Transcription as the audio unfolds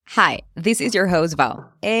Hi, this is your host,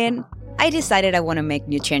 Val, and I decided I want to make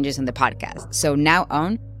new changes in the podcast. So now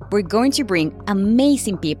on, we're going to bring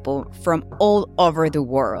amazing people from all over the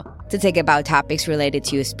world to talk about topics related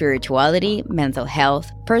to spirituality, mental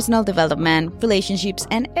health, personal development, relationships,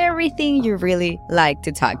 and everything you really like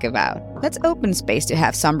to talk about. Let's open space to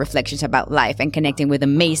have some reflections about life and connecting with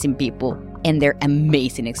amazing people and their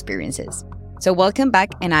amazing experiences. So welcome back,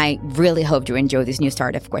 and I really hope you enjoy this new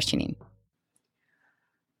start of questioning.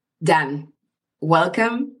 Dan,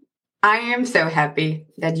 welcome. I am so happy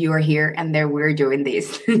that you are here and that we're doing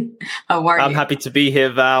this. How are you? I'm happy to be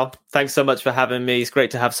here, Val. Thanks so much for having me. It's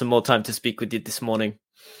great to have some more time to speak with you this morning.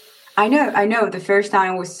 I know. The first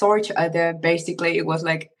time we saw each other, basically, it was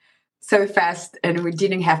like so fast and we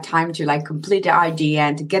didn't have time to like complete the idea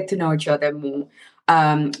and to get to know each other more.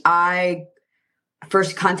 I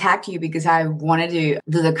first contacted you because I wanted to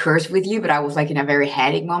do the course with you, but I was like in a very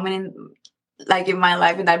headache moment in my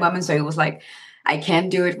life in that moment. So it was like, I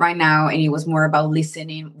can't do it right now. And it was more about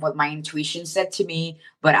listening what my intuition said to me.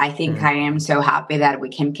 But I think I am so happy that we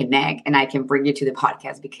can connect and I can bring you to the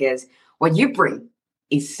podcast because what you bring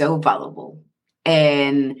is so valuable.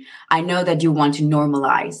 And I know that you want to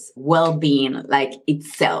normalize well-being like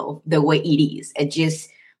itself, the way it is, and just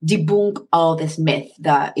debunk all this myth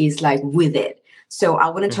that is like with it. So I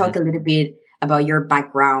want to talk a little bit about your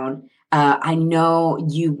background. I know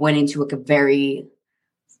you went into like a very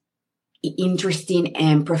interesting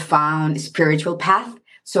and profound spiritual path.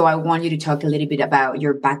 So I want you to talk a little bit about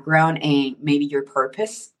your background and maybe your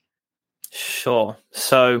purpose. Sure.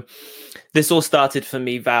 So this all started for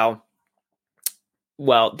me, Val.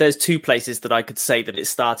 Well, there's two places that I could say that it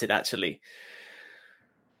started, actually.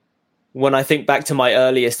 When I think back to my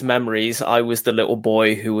earliest memories, I was the little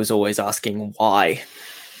boy who was always asking why,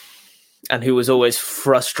 and who was always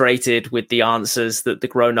frustrated with the answers that the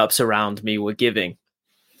grown-ups around me were giving.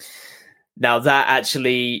 Now, that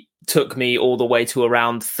actually took me all the way to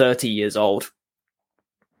around 30 years old,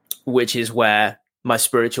 which is where my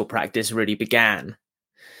spiritual practice really began.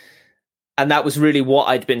 And that was really what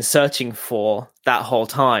I'd been searching for that whole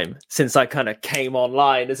time, since I kind of came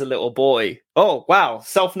online as a little boy. Oh, wow,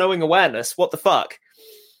 self-knowing awareness, what the fuck?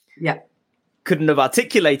 Yeah. Couldn't have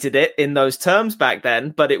articulated it in those terms back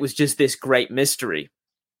then, but it was just this great mystery,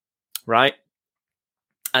 right?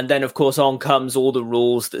 And then, of course, on comes all the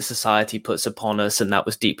rules that society puts upon us, and that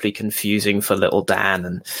was deeply confusing for little Dan.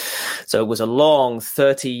 And so it was a long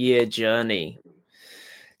 30-year journey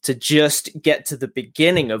to just get to the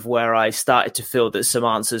beginning of where I started to feel that some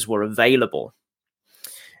answers were available.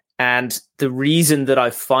 And the reason that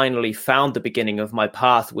I finally found the beginning of my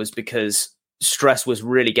path was because stress was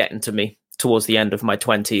really getting to me towards the end of my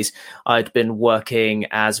 20s. I'd been working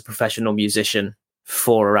as a professional musician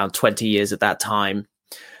for around 20 years at that time.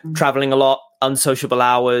 Traveling a lot, unsociable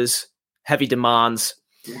hours, heavy demands.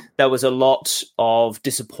 There was a lot of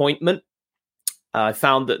disappointment. I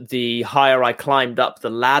found that the higher I climbed up the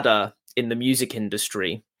ladder in the music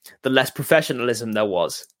industry, the less professionalism there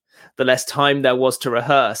was, the less time there was to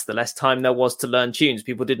rehearse, the less time there was to learn tunes.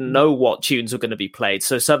 People didn't know what tunes were going to be played.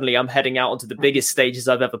 So suddenly I'm heading out onto the biggest stages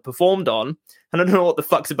I've ever performed on, and I don't know what the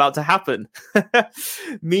fuck's about to happen.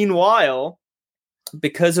 Meanwhile,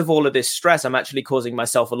 because of all of this stress, I'm actually causing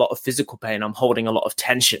myself a lot of physical pain. I'm holding a lot of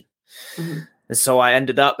tension. And so I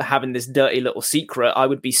ended up having this dirty little secret. I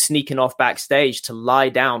would be sneaking off backstage to lie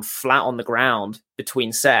down flat on the ground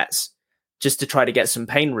between sets just to try to get some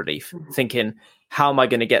pain relief, thinking, how am I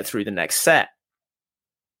going to get through the next set?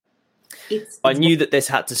 I knew that this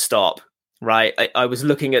had to stop, right? I was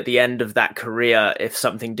looking at the end of that career if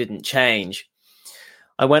something didn't change.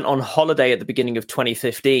 I went on holiday at the beginning of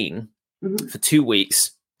 2015 for 2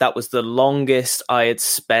 weeks. That was the longest I had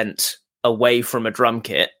spent away from a drum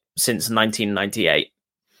kit since 1998.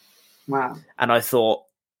 Wow. And I thought,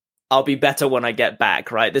 I'll be better when I get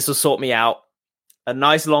back, right? This will sort me out. A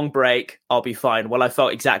nice long break, I'll be fine. Well, I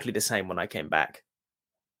felt exactly the same when I came back.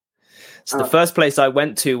 So the first place I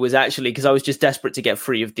went to was actually, because I was just desperate to get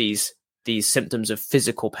free of these symptoms of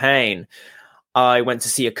physical pain, I went to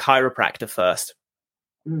see a chiropractor first.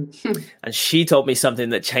 And she told me something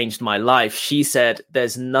that changed my life. She said,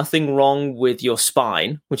 there's nothing wrong with your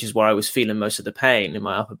spine, which is where I was feeling most of the pain in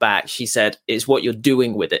my upper back. She said, it's what you're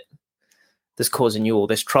doing with it that's causing you all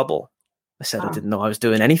this trouble. I said, I didn't know I was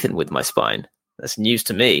doing anything with my spine. That's news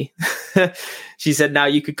to me. She said, now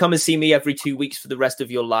you could come and see me every 2 weeks for the rest of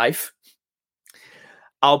your life.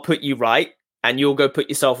 I'll put you right and you'll go put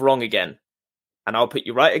yourself wrong again. And I'll put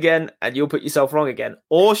you right again and you'll put yourself wrong again.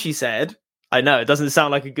 Or she said, I know, it doesn't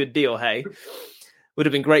sound like a good deal, hey? Would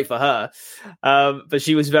have been great for her. But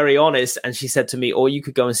she was very honest, and she said to me, or you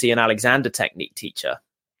could go and see an Alexander technique teacher.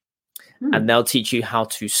 and they'll teach you how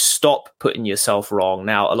to stop putting yourself wrong.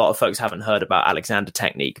 Now, a lot of folks haven't heard about Alexander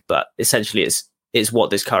technique, but essentially it's what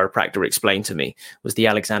this chiropractor explained to me was the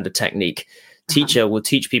Alexander technique. Teacher will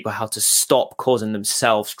teach people how to stop causing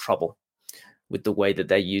themselves trouble with the way that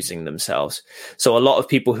they're using themselves. So a lot of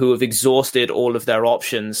people who have exhausted all of their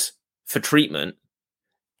options for treatment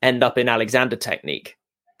end up in Alexander technique,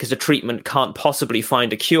 because a treatment can't possibly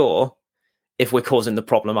find a cure if we're causing the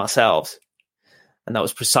problem ourselves. And that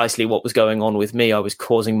was precisely what was going on with me. I was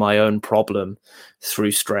causing my own problem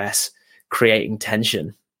through stress, creating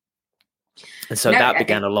tension. And so that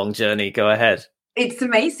began a long journey. Go ahead. It's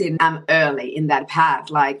amazing. I'm early in that path.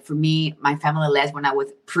 Like for me, my family left when I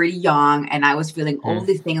was pretty young, and I was feeling all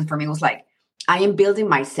these things. For me, it was like, I am building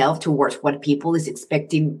myself towards what people is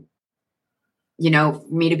expecting,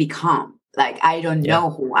 me to become. Like, I don't know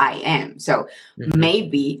who I am. So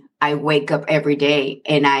maybe I wake up every day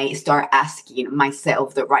and I start asking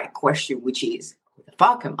myself the right question, which is, who the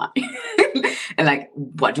fuck am I? And like,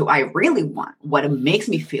 what do I really want? What makes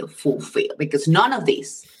me feel fulfilled? Because none of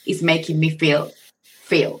this is making me feel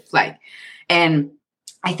like. And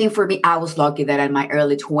I think for me, I was lucky that in my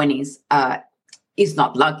early 20s, it's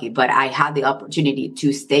not lucky, but I had the opportunity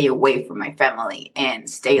to stay away from my family and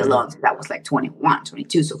stay alone. So that was like 21,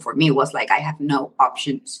 22. So for me, it was like, I have no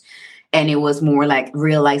options. And it was more like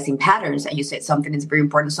realizing patterns. And you said something that's very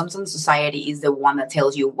important. Sometimes society is the one that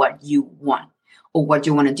tells you what you want or what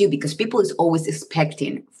you want to do, because people is always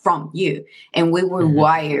expecting from you. And we were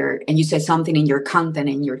wired, and you said something in your content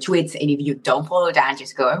and your tweets. And if you don't follow Dan,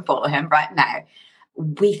 just go and follow him right now.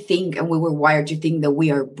 We think, and we were wired to think that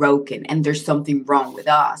we are broken and there's something wrong with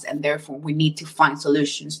us. And therefore we need to find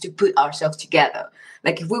solutions to put ourselves together.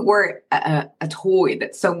 Like if we were a toy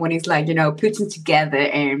that someone is like, putting together.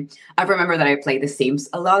 And I remember that I played The Sims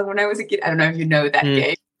a lot when I was a kid. I don't know if you know that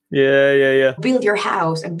game. Yeah. Build your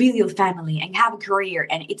house and build your family and have a career.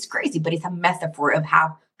 And it's crazy, but it's a metaphor of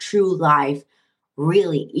how true life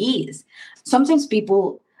really is. Sometimes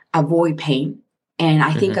people avoid pain. And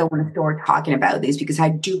I think I want to start talking about this because I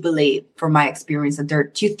do believe from my experience that there are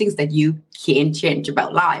two things that you can change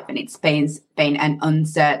about life. And it's pain and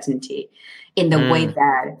uncertainty, in the way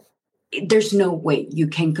that there's no way you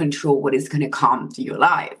can control what is going to come to your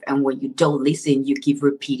life. And when you don't listen, you keep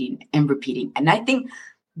repeating and repeating. And I think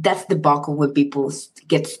that's the buckle when people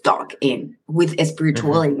get stuck in with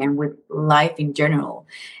spirituality and with life in general.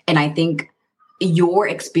 And I think your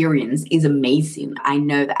experience is amazing. I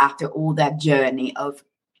know that after all that journey of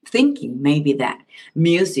thinking maybe that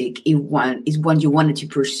music is one you wanted to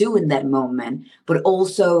pursue in that moment, but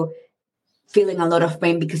also feeling a lot of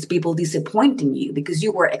pain because people disappointing you, because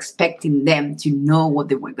you were expecting them to know what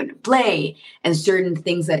they were going to play, and certain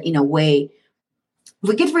things that in a way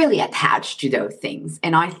we get really attached to those things.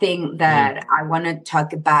 And I think that I want to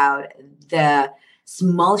talk about the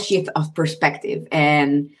small shift of perspective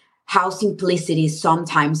and how simplicity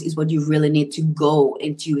sometimes is what you really need to go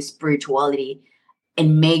into spirituality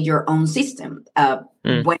and make your own system.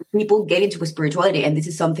 When people get into spirituality, and this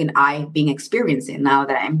is something I've been experiencing now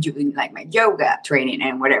that I'm doing like my yoga training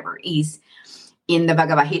and whatever, is in the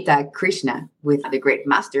Bhagavad Gita, Krishna, with the great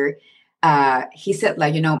master, he said,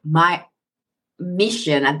 like, my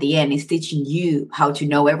mission at the end is teaching you how to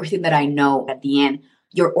know everything that I know at the end.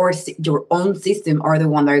 Your own system are the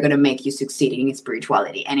one that are going to make you succeed in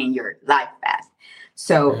spirituality and in your life path.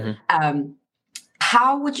 So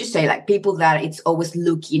how would you say, like, people that it's always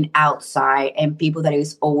looking outside and people that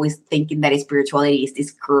is always thinking that spirituality is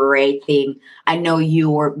this great thing? I know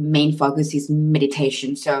your main focus is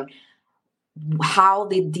meditation. So how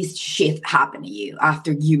did this shift happen to you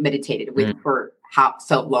after you meditated with for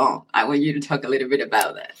so long? I want you to talk a little bit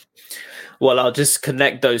about that. Well, I'll just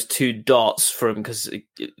connect those two dots because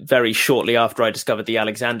very shortly after I discovered the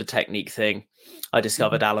Alexander technique thing, I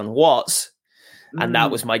discovered Alan Watts, and that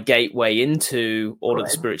was my gateway into all of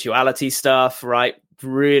the spirituality stuff, right?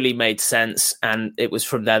 Really made sense. And it was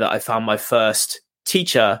from there that I found my first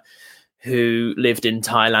teacher, who lived in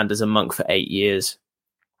Thailand as a monk for 8 years.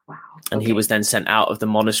 Wow. And he was then sent out of the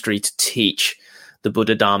monastery to teach the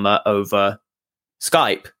Buddha Dharma over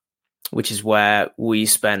Skype, which is where we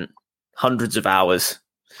spent hundreds of hours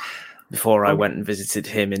before I went and visited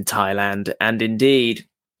him in Thailand. And indeed,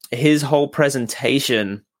 his whole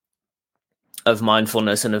presentation of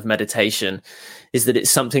mindfulness and of meditation is that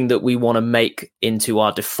it's something that we want to make into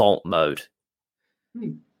our default mode.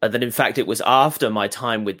 And then, in fact, it was after my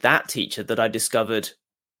time with that teacher that I discovered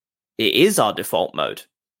it is our default mode.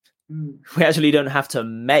 We actually don't have to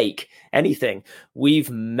make anything.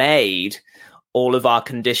 We've made all of our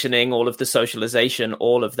conditioning, all of the socialization,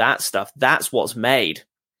 all of that stuff. That's what's made.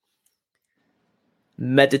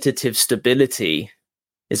 meditative stability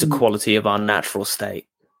is a quality of our natural state.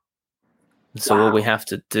 So all we have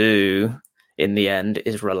to do in the end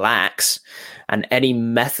is relax. And any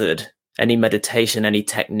method, any meditation, any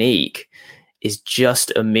technique is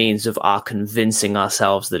just a means of our convincing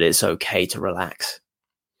ourselves that it's okay to relax.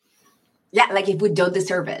 Yeah, like if we don't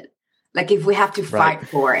deserve it, like if we have to fight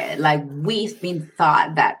for it, like we've been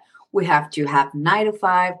taught that we have to have 9 to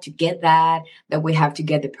 5 to get that we have to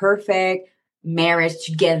get the perfect marriage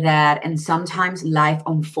to get that. And sometimes life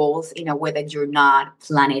unfolds in a way that you're not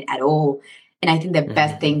planning at all. And I think the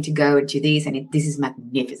best thing to go to this, and this is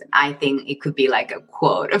magnificent. I think it could be like a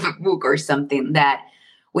quote of a book or something, that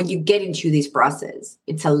when you get into this process,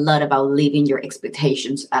 it's a lot about leaving your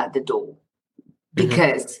expectations at the door,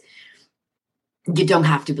 because you don't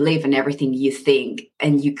have to believe in everything you think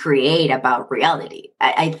and you create about reality.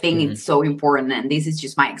 I think it's so important. And this is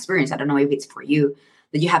just my experience. I don't know if it's for you,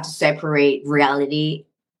 that you have to separate reality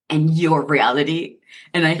and your reality.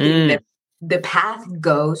 And I think that the path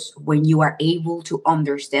goes when you are able to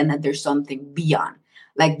understand that there's something beyond.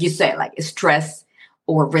 Like you say, like stress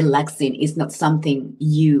or relaxing is not something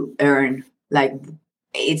you earn. Like,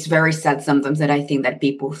 it's very sad sometimes that I think that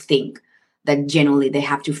people think that generally they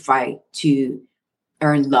have to fight to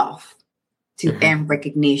earn love, to earn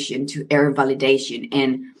recognition, to earn validation.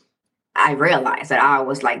 And I realized that I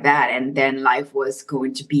was like that. And then life was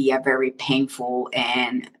going to be a very painful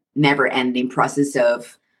and never ending process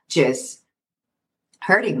of just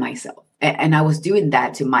hurting myself. And I was doing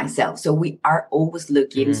that to myself. So we are always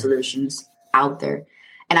looking solutions out there.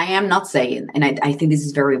 And I am not saying, and I think this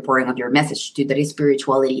is very important of your message too, that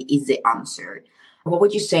spirituality is the answer. What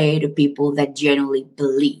would you say to people that genuinely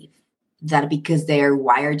believe that because they are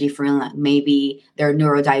wired different, like maybe they're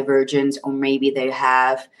neurodivergent, or maybe they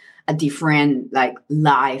have a different like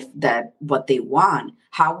life that what they want?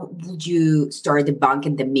 How would you start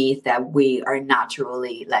debunking the myth that we are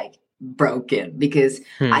naturally like broken? Because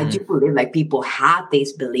I do believe like people have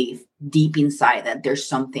this belief deep inside that there's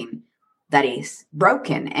something that is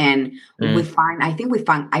broken. And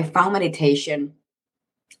I found meditation.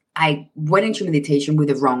 I went into meditation with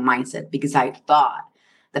the wrong mindset, because I thought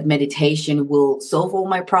that meditation will solve all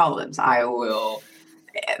my problems. I will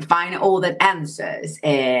find all the answers,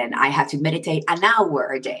 and I have to meditate an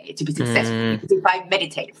hour a day to be successful. Because if I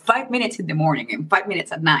meditate 5 minutes in the morning and 5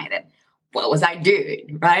 minutes at night, then what was I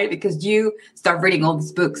doing, right? Because you start reading all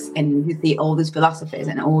these books and you see all these philosophies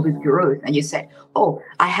and all these gurus, and you say, oh,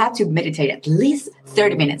 I have to meditate at least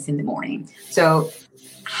 30 minutes in the morning. So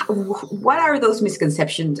what are those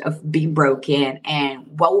misconceptions of being broken, and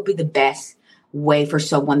what would be the best way for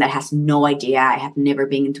someone that has no idea, I have never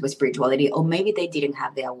been into a spirituality, or maybe they didn't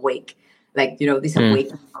have the awake, like, this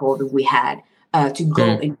awakening call that we had, to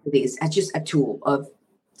go into this as just a tool of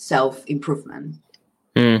self-improvement?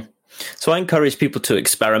 So I encourage people to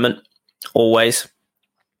experiment always.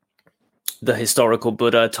 The historical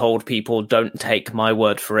Buddha told people, don't take my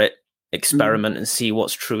word for it, experiment and see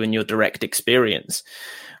what's true in your direct experience,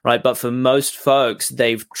 right? But for most folks,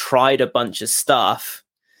 they've tried a bunch of stuff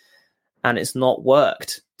and it's not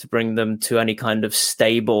worked to bring them to any kind of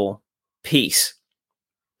stable peace.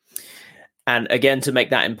 And again, to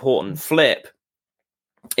make that important flip,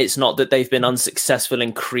 it's not that they've been unsuccessful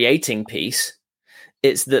in creating peace.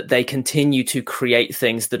 It's that they continue to create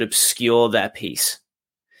things that obscure their peace.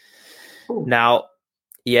 Ooh. Now,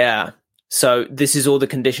 so this is all the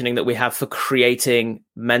conditioning that we have for creating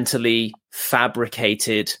mentally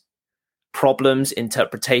fabricated problems,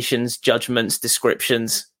 interpretations, judgments,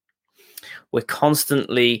 descriptions. We're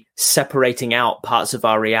constantly separating out parts of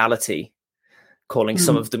our reality, calling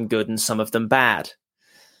some of them good and some of them bad.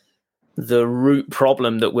 The root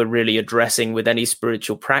problem that we're really addressing with any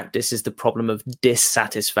spiritual practice is the problem of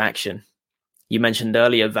dissatisfaction. You mentioned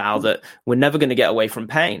earlier, Val, that we're never going to get away from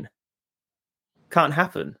pain. Can't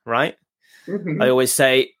happen, right? I always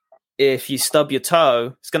say, if you stub your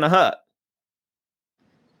toe, it's going to hurt.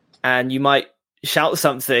 And you might shout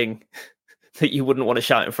something that you wouldn't want to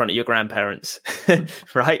shout in front of your grandparents,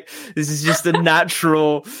 right? This is just a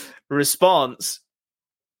natural response.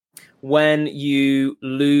 When you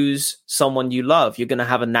lose someone you love, you're going to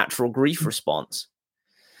have a natural grief response.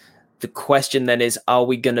 The question then is, are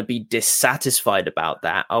we going to be dissatisfied about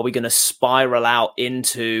that? Are we going to spiral out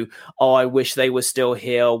into, oh, I wish they were still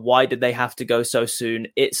here. Why did they have to go so soon?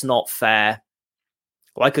 It's not fair.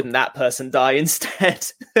 Why couldn't that person die instead?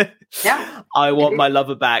 Yeah. I want my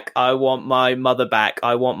lover back. I want my mother back.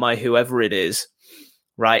 I want my whoever it is.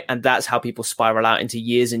 Right. And that's how people spiral out into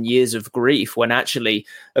years and years of grief, when actually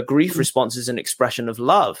a grief response is an expression of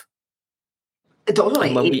love. Totally.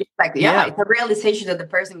 And when we, It's like, yeah, it's a realization that the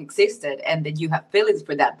person existed and that you have feelings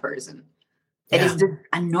for that person. It is just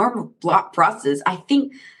a normal process. I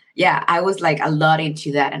think, yeah, I was like a lot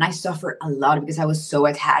into that. And I suffered a lot because I was so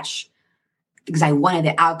attached because I wanted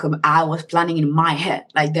the outcome I was planning in my head,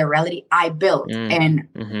 like the reality I built. And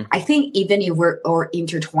I think even if we're all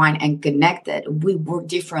intertwined and connected, we work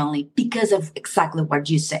differently because of exactly what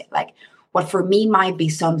you say. Like what for me might be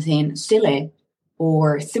something silly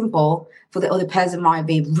or simple, for the other person might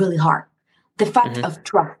be really hard. The fact of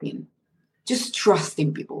trusting, just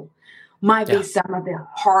trusting people might be some of the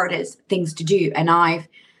hardest things to do. And I've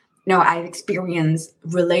experienced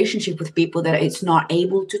relationship with people that it's not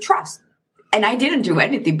able to trust. And I didn't do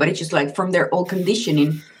anything, but it's just like from their old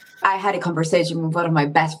conditioning. I had a conversation with one of my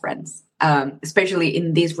best friends, especially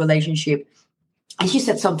in this relationship. And she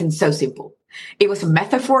said something so simple. It was a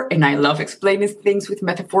metaphor, and I love explaining things with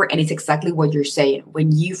metaphor. And it's exactly what you're saying.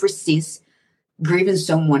 When you resist grieving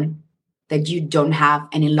someone that you don't have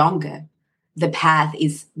any longer, the path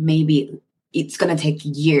is maybe it's going to take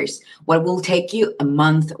you years. What will take you a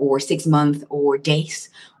month or 6 months or days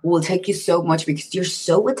will take you so much because you're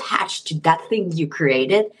so attached to that thing you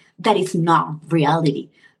created that it's not reality.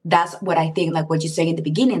 That's what I think, like what you say in the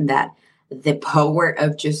beginning, that the power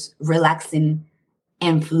of just relaxing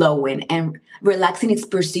and flowing, and relaxing is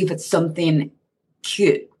perceived as something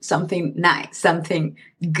cute, something nice, something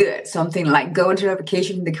good, something like going to a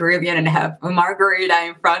vacation in the Caribbean and have a margarita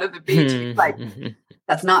in front of the beach. Like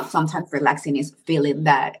that's not sometimes relaxing is feeling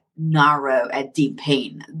that narrow and deep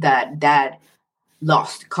pain that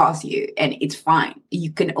loss caused you, and it's fine.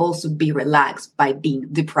 You can also be relaxed by being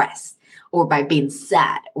depressed or by being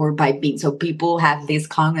sad or by being, so people have these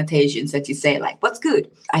connotations that you say like, what's good?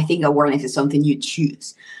 I think awareness is something you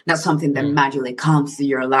choose, not something that magically comes to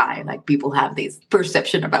your life. Like people have this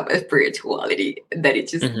perception about spirituality that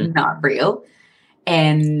it's just not real.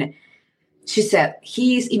 And she said,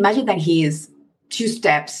 imagine that he is 2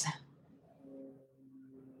 steps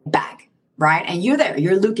back, right? And you're there,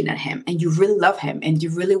 you're looking at him and you really love him and you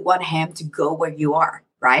really want him to go where you are,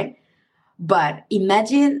 right? But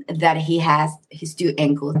imagine that he has his 2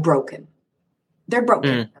 ankles broken. They're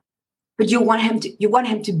broken. But you want him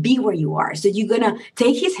to be where you are. So you're going to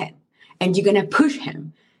take his hand and you're going to push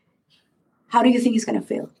him. How do you think he's going to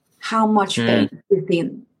feel? How much pain do you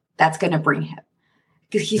think that's going to bring him?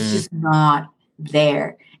 Because he's just not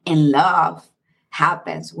there. And love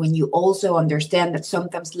happens when you also understand that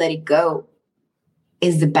sometimes let it go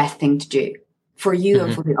is the best thing to do for you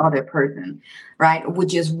and for the other person, right? We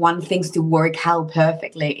just want things to work out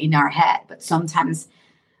perfectly in our head. But sometimes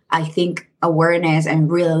I think awareness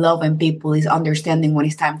and really loving people is understanding when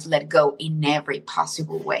it's time to let go in every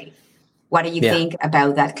possible way. What do you think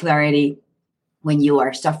about that clarity when you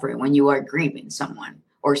are suffering, when you are grieving someone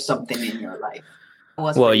or something in your life?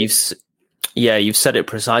 Well, you've said it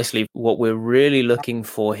precisely. What we're really looking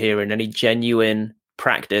for here in any genuine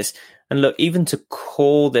practice, and look, even to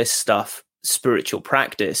call this stuff spiritual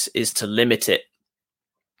practice is to limit it.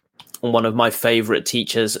 And one of my favorite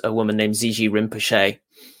teachers, a woman named Ziji Rinpoche,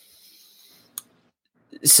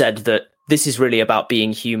 said that this is really about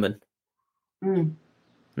being human. And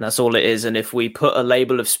that's all it is. And if we put a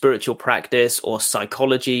label of spiritual practice or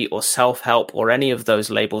psychology or self-help or any of those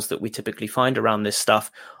labels that we typically find around this stuff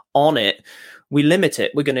on it, we limit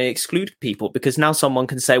it. We're going to exclude people because now someone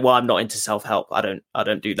can say, well, I'm not into self-help. I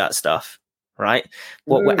don't do that stuff. Right.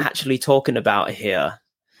 What we're actually talking about here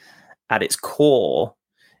at its core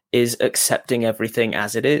is accepting everything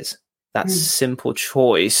as it is. That simple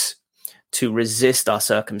choice to resist our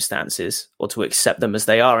circumstances or to accept them as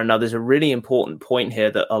they are. And now there's a really important point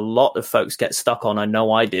here that a lot of folks get stuck on. I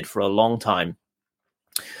know I did for a long time.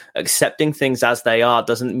 Accepting things as they are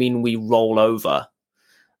doesn't mean we roll over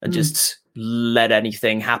and just let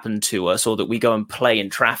anything happen to us, or that we go and play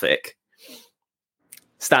in traffic,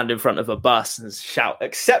 stand in front of a bus and shout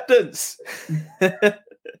acceptance. I'm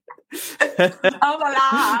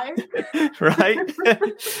alive. Right?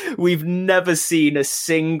 We've never seen a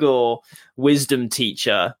single wisdom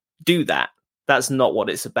teacher do that. That's not what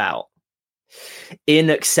it's about. In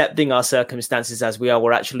accepting our circumstances as we are,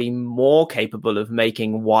 we're actually more capable of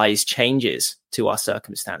making wise changes to our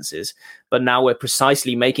circumstances. But now we're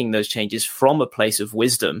precisely making those changes from a place of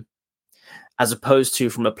wisdom, as opposed to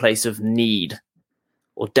from a place of need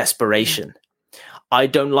or desperation. I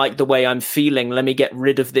don't like the way I'm feeling. Let me get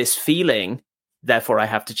rid of this feeling. Therefore, I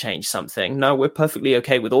have to change something. No, we're perfectly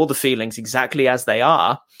okay with all the feelings exactly as they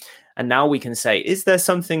are. And now we can say, is there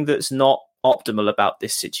something that's not optimal about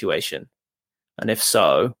this situation? And if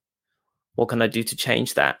so, what can I do to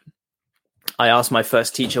change that? I asked my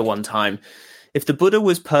first teacher one time, If the Buddha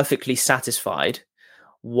was perfectly satisfied,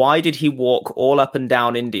 why did he walk all up and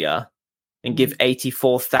down India and give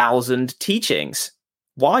 84,000 teachings?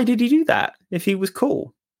 Why did he do that if he was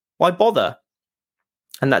cool? Why bother?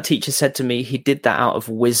 And that teacher said to me, he did that out of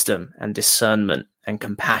wisdom and discernment and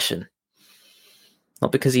compassion.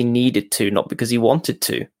 Not because he needed to, not because he wanted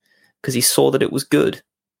to, because he saw that it was good.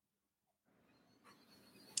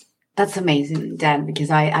 That's amazing, Dan,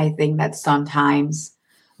 because I think that sometimes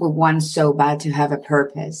we want so bad to have a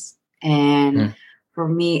purpose. And for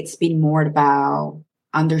me, it's been more about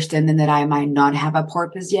understanding that I might not have a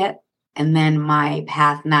purpose yet. And then my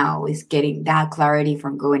path now is getting that clarity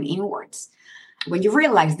from going inwards. When you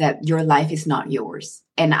realize that your life is not yours,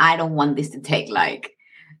 and I don't want this to take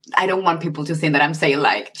I don't want people to think that I'm saying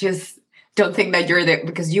just don't think that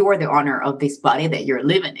because you are the owner of this body that you're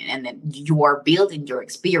living in, and then you are building your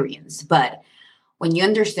experience. But when you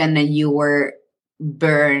understand that you were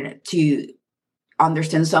born to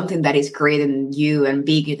understand something that is greater than you and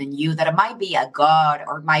bigger than you, that it might be a God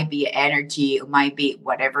or might be an energy or might be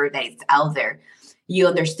whatever that is out there, you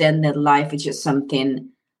understand that life is just something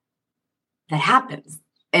that happens.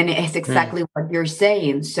 And it's exactly what you're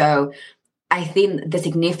saying. So I think the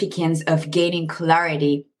significance of gaining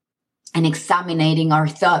clarity and examining our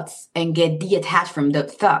thoughts and get detached from the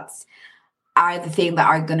thoughts are the thing that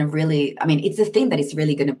are going to really, it's the thing that is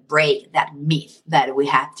really going to break that myth that we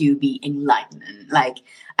have to be enlightened.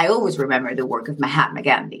 I always remember the work of Mahatma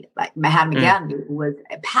Gandhi. Mahatma Gandhi was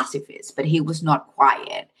a pacifist, but he was not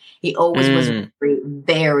quiet. He always was very,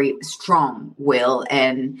 very strong will,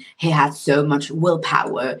 and he had so much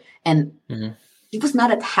willpower, and he was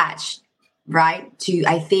not attached, right, to,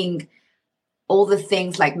 I think, all the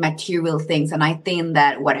things like material things. And I think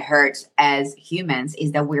that what hurts as humans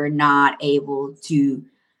is that we're not able to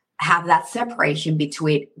have that separation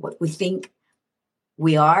between what we think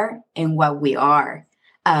we are and what we are.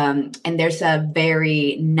 And there's a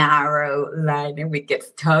very narrow line, and we get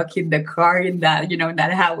stuck in the car in that,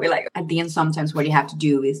 that how we at the end, sometimes what you have to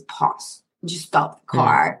do is pause, just stop the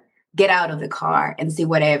car, get out of the car and see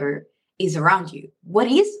whatever is around you.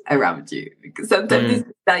 What is around you? Because sometimes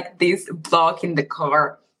it's this block in the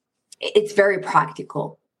car. It's very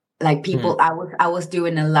practical. People, I was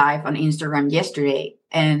doing a live on Instagram yesterday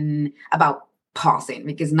and about pausing,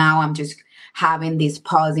 because now I'm just having this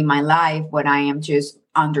pause in my life when I am just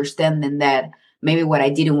understanding that maybe what I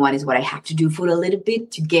didn't want is what I have to do for a little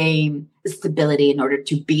bit to gain stability in order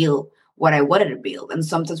to build what I wanted to build. And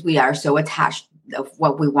sometimes we are so attached of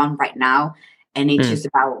what we want right now, and it's just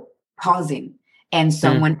about pausing. And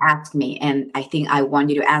someone asked me, and I think I want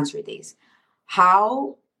you to answer this: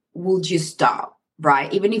 how would you stop,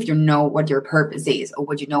 right? Even if you know what your purpose is or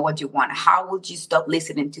what you want, how would you stop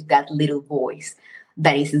listening to that little voice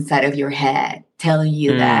that is inside of your head telling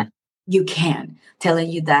you that you can, telling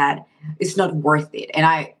you that it's not worth it?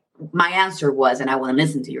 And my answer was, and I want to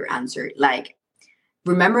listen to your answer,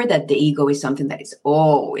 remember that the ego is something that is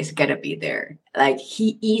always going to be there.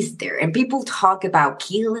 He is there. And people talk about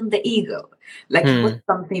killing the ego. It was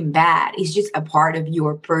something bad. It's just a part of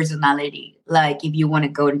your personality. If you want to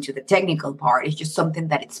go into the technical part, it's just something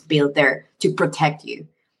that it's built there to protect you.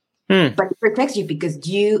 But it protects you because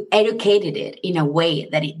you educated it in a way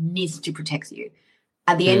that it needs to protect you.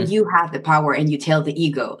 At the end, you have the power, and you tell the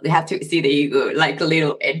ego. They have to see the ego like a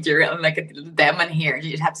little edger, like a little demon here. You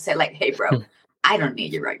just have to say, hey, bro, I don't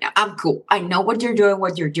need you right now. I'm cool. I know what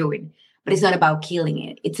you're doing. But it's not about killing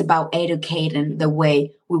it. It's about educating the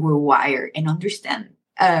way we were wired and understand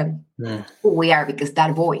who we are, because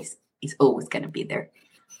that voice is always going to be there.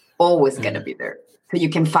 Always going to be there. So you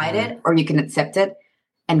can fight it or you can accept it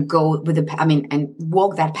and go with and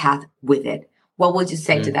walk that path with it. What would you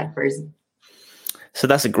say to that person? So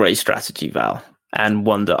that's a great strategy, Val. And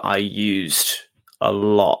one that I used a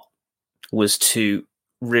lot was to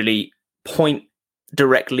really point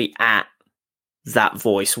directly at that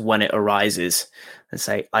voice when it arises and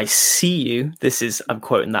say, I see you. I'm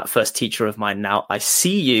quoting that first teacher of mine now. I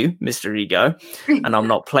see you, Mr. Ego, and I'm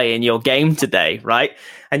not playing your game today, right?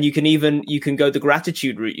 And you can go the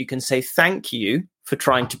gratitude route. You can say, thank you for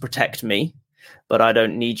trying to protect me, but I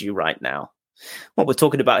don't need you right now. What we're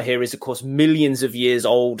talking about here is, of course, millions of years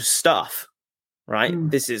old stuff, right?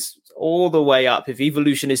 This is all the way up. If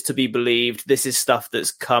evolution is to be believed, this is stuff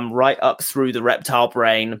that's come right up through the reptile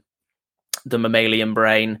brain, the mammalian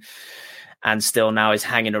brain, and still now is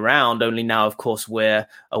hanging around. Only now, of course, we're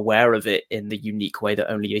aware of it in the unique way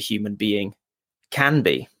that only a human being can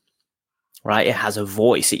be, right? It has a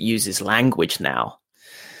voice. It uses language now.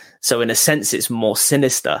 So in a sense, it's more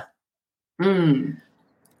sinister.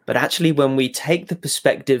 But actually, when we take the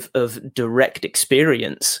perspective of direct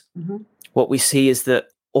experience, what we see is that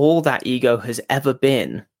all that ego has ever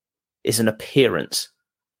been is an appearance,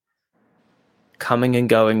 coming and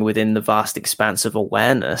going within the vast expanse of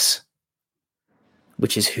awareness,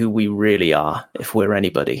 which is who we really are, if we're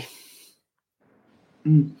anybody.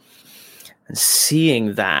 And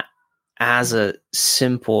seeing that as a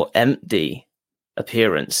simple, empty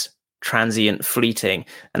appearance, transient, fleeting,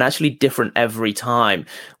 and actually different every time,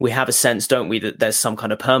 we have a sense, don't we, that there's some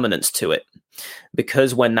kind of permanence to it.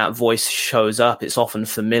 Because when that voice shows up, it's often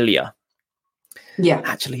familiar. Yeah.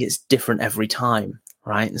 Actually, it's different every time,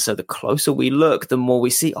 right? And so the closer we look, the more we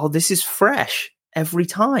see, oh, this is fresh every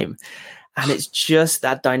time. And it's just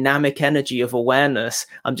that dynamic energy of awareness.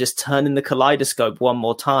 I'm just turning the kaleidoscope one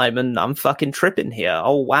more time and I'm fucking tripping here.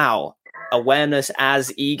 Oh, wow. Awareness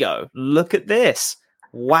as ego. Look at this.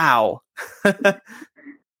 Wow.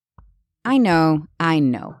 I know.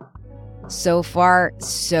 So far,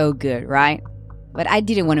 so good, right? But I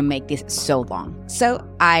didn't want to make this so long. So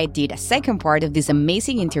I did a second part of this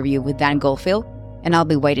amazing interview with Dan Goldfield, and I'll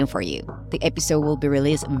be waiting for you. The episode will be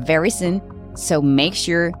released very soon, so make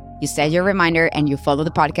sure you set your reminder and you follow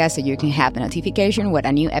the podcast so you can have the notification when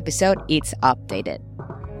a new episode is updated.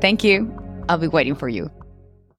 Thank you. I'll be waiting for you.